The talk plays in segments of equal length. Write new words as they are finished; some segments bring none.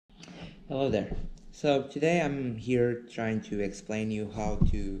Hello there. So today I'm here trying to explain you how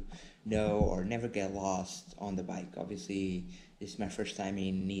to know or never get lost on the bike. Obviously, this is my first time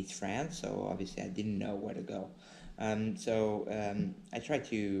in Nice, France, so obviously I didn't know where to go. I try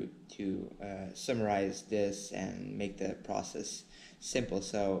to summarize this and make the process simple,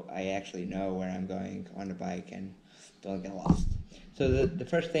 so I actually know where I'm going on the bike and don't get lost. So the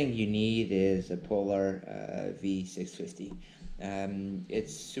first thing you need is a Polar V650.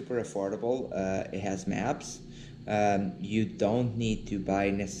 It's super affordable. It has maps. You don't need to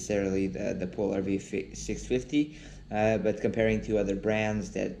buy necessarily the Polar V650, but comparing to other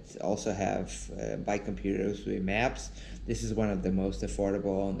brands that also have bike computers with maps, this is one of the most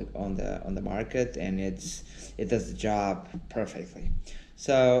affordable on the market, and it does the job perfectly.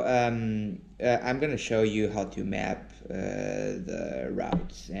 I'm going to show you how to map the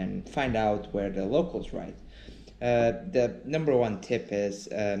routes and find out where the locals ride. The number one tip is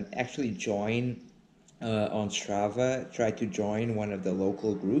actually join on Strava. Try to join one of the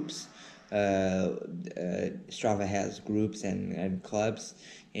local groups. Strava has groups and clubs,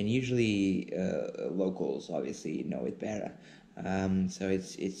 and usually locals obviously know it better. So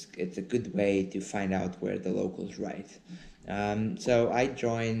it's a good way to find out where the locals ride. So I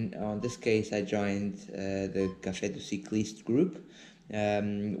joined, on this case, I joined the Café du Cycliste group,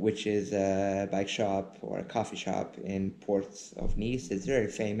 which is a bike shop or a coffee shop in ports of Nice. It's very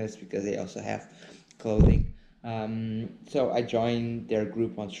famous because they also have clothing. So I joined their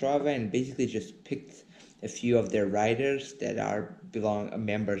group on Strava and basically just picked a few of their riders that are belong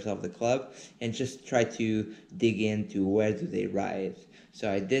members of the club and just try to dig into where do they ride.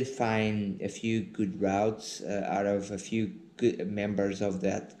 So I did find a few good routes out of a few good members of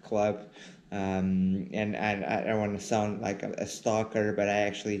that club. And I don't want to sound like a stalker, but I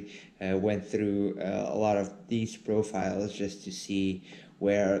actually went through a lot of these profiles just to see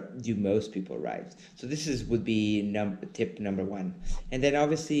where do most people ride. So this is would be tip number one. And then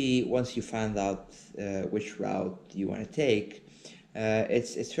obviously once you find out which route you want to take,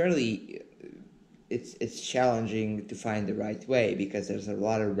 it's fairly it's challenging to find the right way because there's a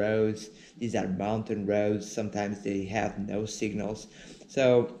lot of roads. These are mountain roads. Sometimes they have no signals.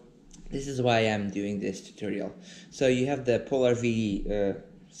 So this is why I'm doing this tutorial. So you have the Polar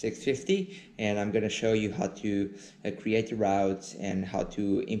V650, and I'm going to show you how to create a route and how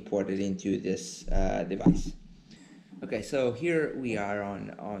to import it into this device. Okay, so here we are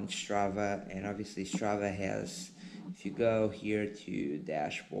on Strava, and obviously Strava has, if you go here to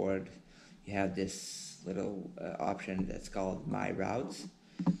dashboard, you have this little option that's called My Routes.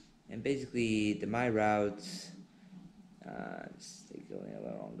 And basically the My Routes, it's taking a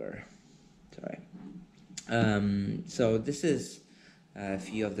little longer. Sorry. So this is a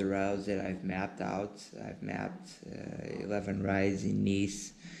few of the routes that I've mapped out. I've mapped 11 rides in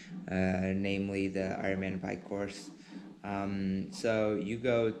Nice, namely the Ironman bike course. So you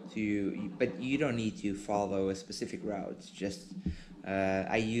go to, but you don't need to follow a specific route. Just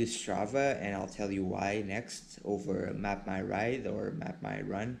I use Strava, and I'll tell you why next over Map My Ride or Map My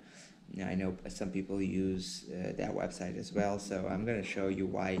Run. I know some people use that website as well, so I'm going to show you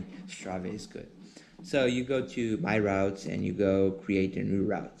why Strava is good. So you go to My Routes and you go create a new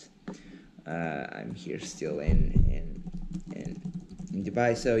route. I'm here still in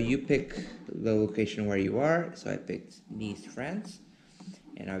Dubai. So you pick the location where you are. So I picked Nice, France,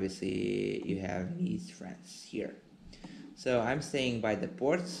 and obviously you have Nice, France here. So I'm staying by the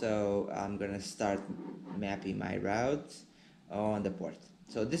port, so I'm gonna start mapping my route on the port.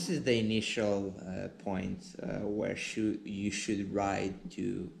 So this is the initial point where you should ride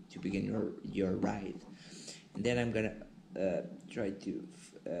to begin your ride. And then I'm gonna try to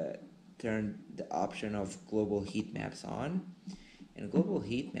turn the option of global heat maps on. And global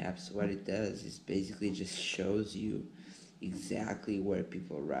heat maps, what it does is basically just shows you exactly where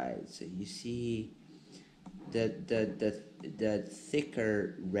people ride. So you see the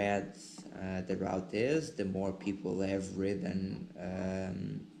thicker red the route is, the more people have ridden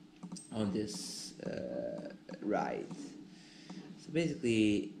on this ride. So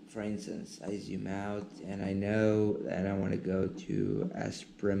basically, for instance, I zoom out and I know that I want to go to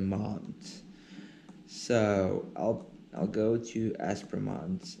Espremont. So I'll go to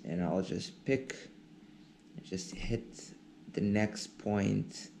Espremont and I'll just hit the next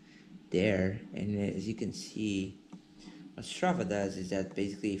point there, and as you can see, what Strava does is that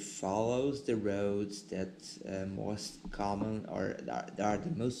basically follows the roads that most common or that are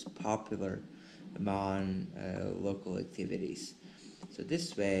the most popular among local activities. So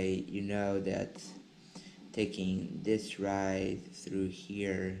this way you know that taking this ride through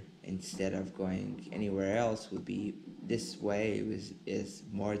here instead of going anywhere else would be this way is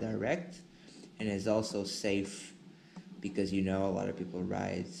more direct, and is also safe because a lot of people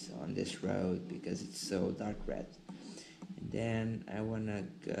ride on this road because it's so dark red. And then I want to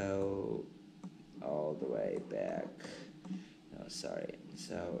go all the way back. No, sorry.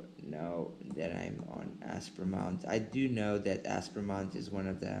 So now that I'm on Aspermont, I do know that Aspermont is one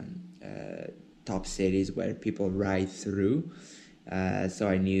of the top cities where people ride through. So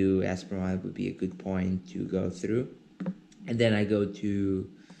I knew Aspermont would be a good point to go through. And then I go to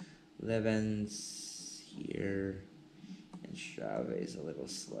Levens here, and Strava is a little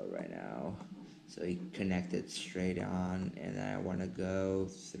slow right now. So he connected straight on, and I want to go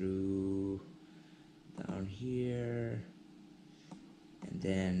through down here and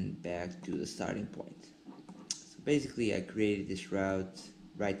then back to the starting point. So basically I created this route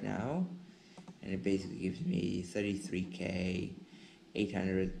right now, and it basically gives me 33k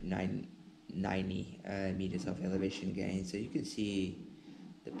 890 meters of elevation gain, so you can see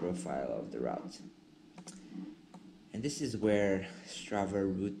the profile of the route. And this is where Strava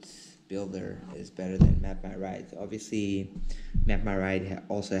Route Builder is better than Map My Ride. Obviously, Map My Ride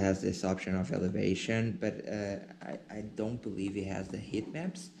also has this option of elevation, but I don't believe it has the heat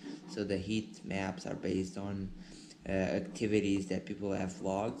maps. So the heat maps are based on activities that people have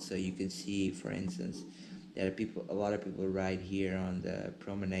logged. So you can see, for instance, that a lot of people ride here on the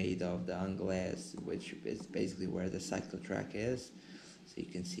promenade of the Anglaise, which is basically where the cycle track is. So you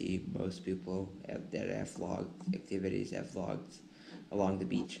can see most people that have logged activities have logged along the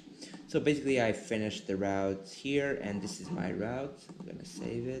beach. So basically I finished the route here, and this is my route. I'm gonna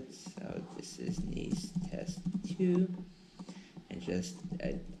save it. So this is Nice test 2, and just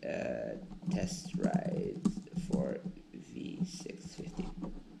a test ride for V650.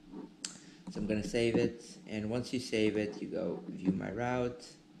 So I'm gonna save it, and once you save it, you go view my route,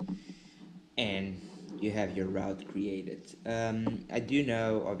 and you have your route created. I do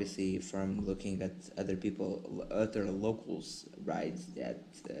know, obviously, from looking at other locals' rides, that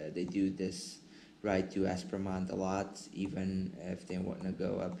they do this ride to Aspermont a lot. Even if they want to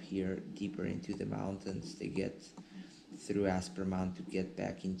go up here deeper into the mountains, they get through Aspermont to get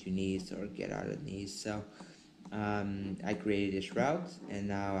back into Nice or get out of Nice. So I created this route, and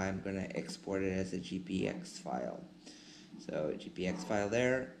now I'm gonna export it as a GPX file. So GPX file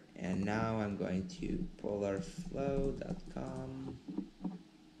there, and now I'm going to polarflow.com,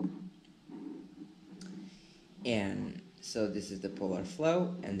 and so this is the Polar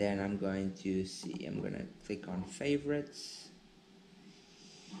Flow, and then I'm gonna click on favorites,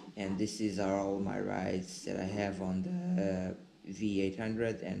 and this is all my rides that I have on the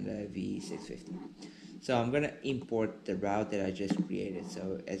V800 and the V650. So I'm gonna import the route that I just created.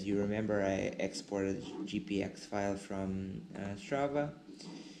 So as you remember, I exported a GPX file from Strava.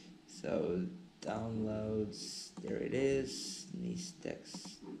 So downloads, there it is, Nice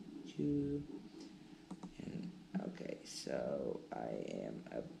text 2. And okay, so I am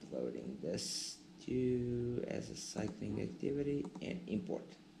uploading this to as a cycling activity and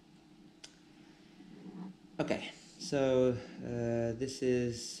import. Okay, so this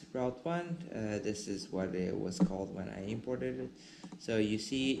is route 1. This is what it was called when I imported it. So you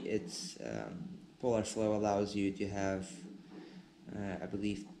see, it's Polar Flow allows you to have I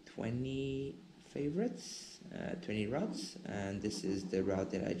believe 20 favorites, 20 routes, and this is the route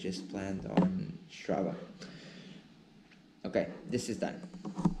that I just planned on Strava. Okay, this is done.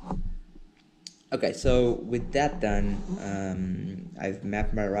 Okay, so with that done, I've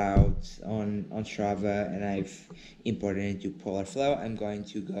mapped my route on Strava, and I've imported it into Polar Flow. I'm going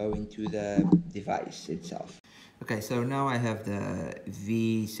to go into the device itself. Okay, so now I have the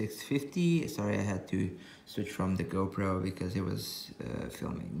V650. Sorry, I had to switch from the GoPro because it was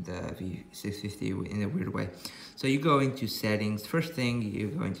filming the V650 in a weird way. So you go into settings. First thing you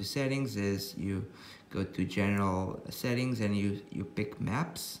go into settings is you go to general settings, and you pick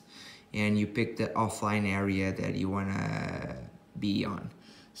maps, and you pick the offline area that you want to be on.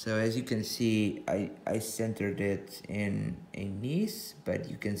 So as you can see, I centered it in Nice, but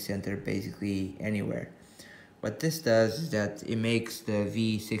you can center basically anywhere. What this does is that it makes the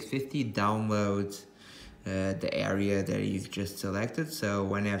V650 download the area that you've just selected. So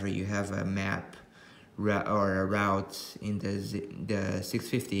whenever you have a map or a route in the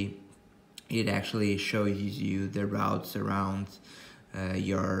 650, it actually shows you the routes around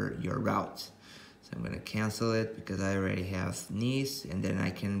your route. So I'm going to cancel it because I already have Nice, and then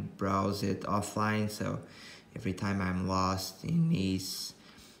I can browse it offline. So every time I'm lost in Nice,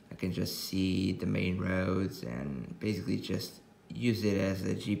 I can just see the main roads and basically just use it as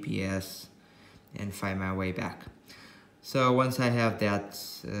a GPS and find my way back. So once I have that,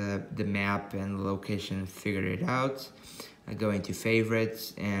 the map and the location figured it out, I go into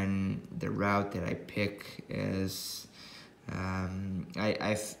favorites, and the route that I pick is, I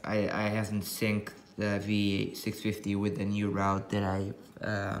haven't synced the V650 with the new route that I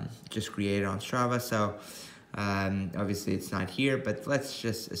just created on Strava, so obviously it's not here, but let's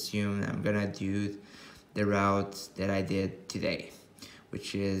just assume I'm gonna do the route that I did today,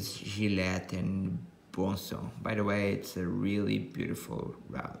 which is Gillette and Bonson. By the way, it's a really beautiful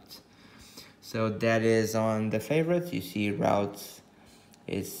route. So that is on the favorites. You see routes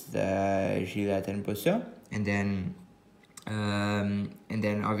is the Gillette and Bonson, and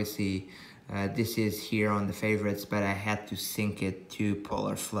then obviously this is here on the favorites, but I had to sync it to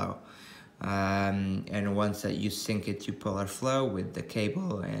Polar Flow. And once that you sync it to Polar Flow with the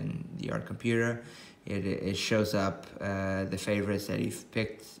cable and your computer, it shows up, the favorites that you've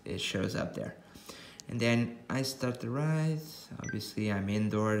picked, it shows up there. And then I start the ride. Obviously I'm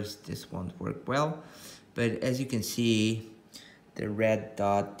indoors, this won't work well, but as you can see, the red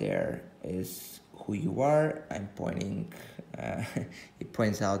dot there is who you are. I'm pointing, it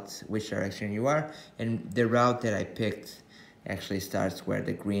points out which direction you are, and the route that I picked actually starts where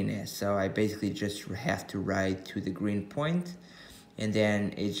the green is. So I basically just have to ride to the green point, and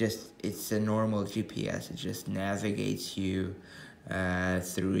then it's a normal GPS. It just navigates you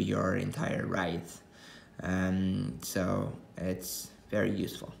through your entire ride. So it's very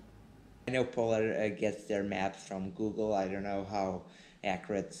useful. I know Polar gets their maps from Google. I don't know how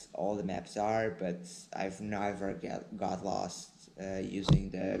accurate all the maps are, but I've never got lost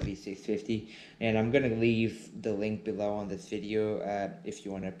using the V650. And I'm gonna leave the link below on this video if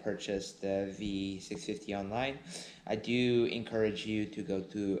you want to purchase the V650 online. I do encourage you to go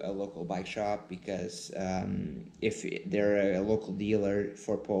to a local bike shop, because if they're a local dealer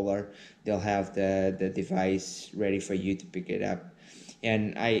for Polar, they'll have the device ready for you to pick it up.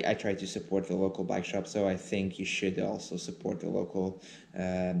 And I try to support the local bike shop, so I think you should also support the local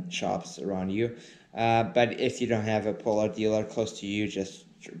shops around you. But if you don't have a Polar dealer close to you, just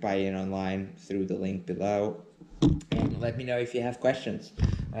buy it online through the link below. And let me know if you have questions.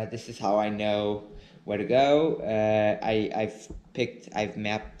 This is how I know where to go. I've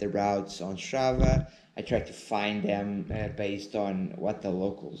mapped the routes on Strava. I try to find them based on what the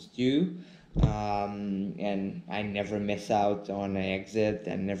locals do. And I never miss out on an exit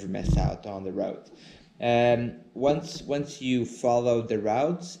and never miss out on the road. Once you follow the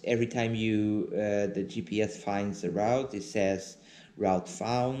routes, every time the GPS finds the route, it says route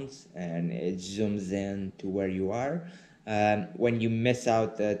found, and it zooms in to where you are. When you miss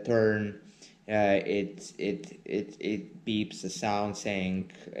out the turn, it beeps a sound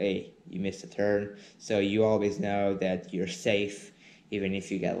saying, "Hey, you missed a turn." So you always know that you're safe. Even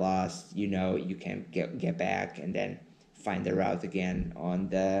if you get lost, you know you can get back and then find the route again on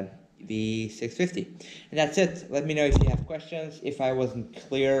the V650. And that's it. Let me know if you have questions. If I wasn't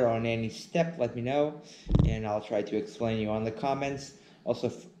clear on any step, let me know, and I'll try to explain you on the comments. Also,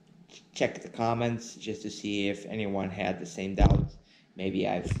 check the comments just to see if anyone had the same doubts. Maybe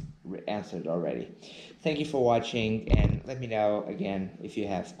I've answered already. Thank you for watching, and let me know again if you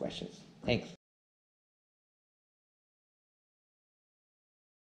have questions. Thanks.